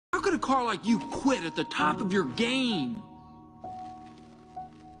How could a car like you quit at the top of your game?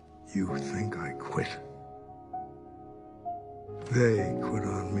 You think I quit? They quit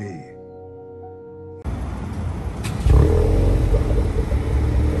on me.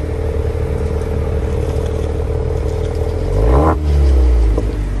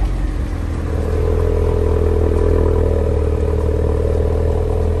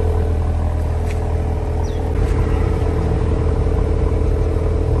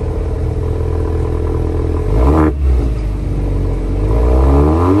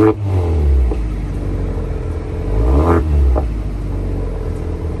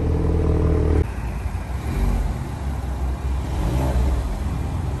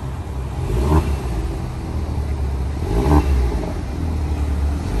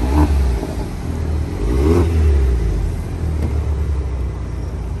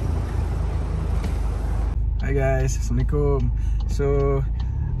 Hi guys, Assalamualaikum. So,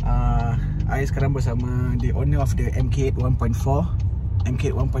 I sekarang bersama the owner of the MK8 1.4.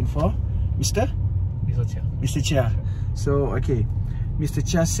 MK8 1.4, Mr. Chia. So, okay, Mr.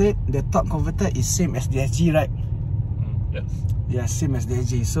 Chia said the top converter is same as DSG, right? Yes. Yeah, same as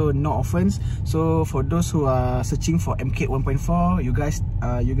DSG. So, no offense. So, for those who are searching for MK8 1.4, you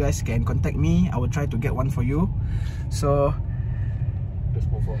guys can contact me. I will try to get one for you. So,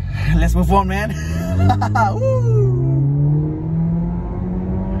 let's move on, man.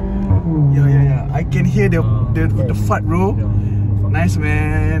 Yeah. I can hear the fart, bro. Nice,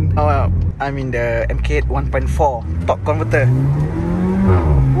 man. Oh, I'm in the MK8 1.4 top converter.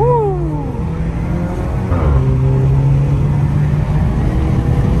 Woo.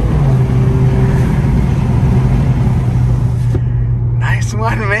 Nice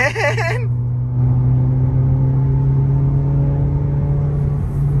one, man.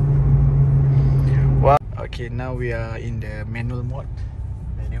 Okay, now we are in the manual mode.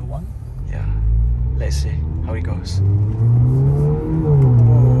 Manual one? Yeah. Let's see how it goes.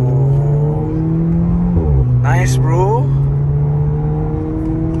 Oh. Nice, bro.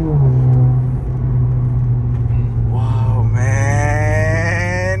 Wow,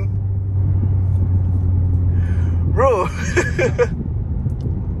 man. Bro.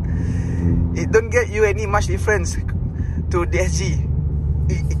 It don't get you any much difference to DSG.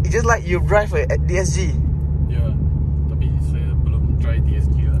 It's just like you drive at DSG. Ya, tapi saya belum try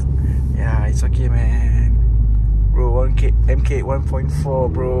DSG lah. Yeah, it's okay, man. Bro, MK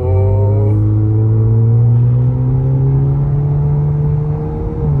 1.4, bro.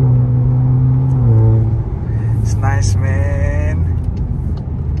 It's nice, man.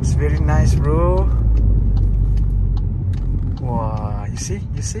 It's very nice, bro. Wow, you see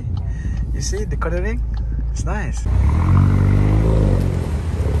the coloring? It's nice.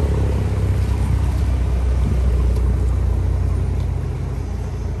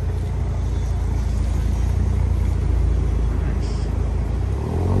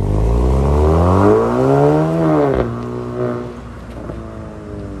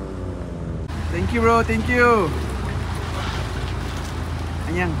 Thank you.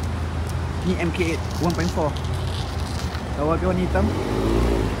 Anyang. Ni MK8 1.4. Lawa ke warna hitam.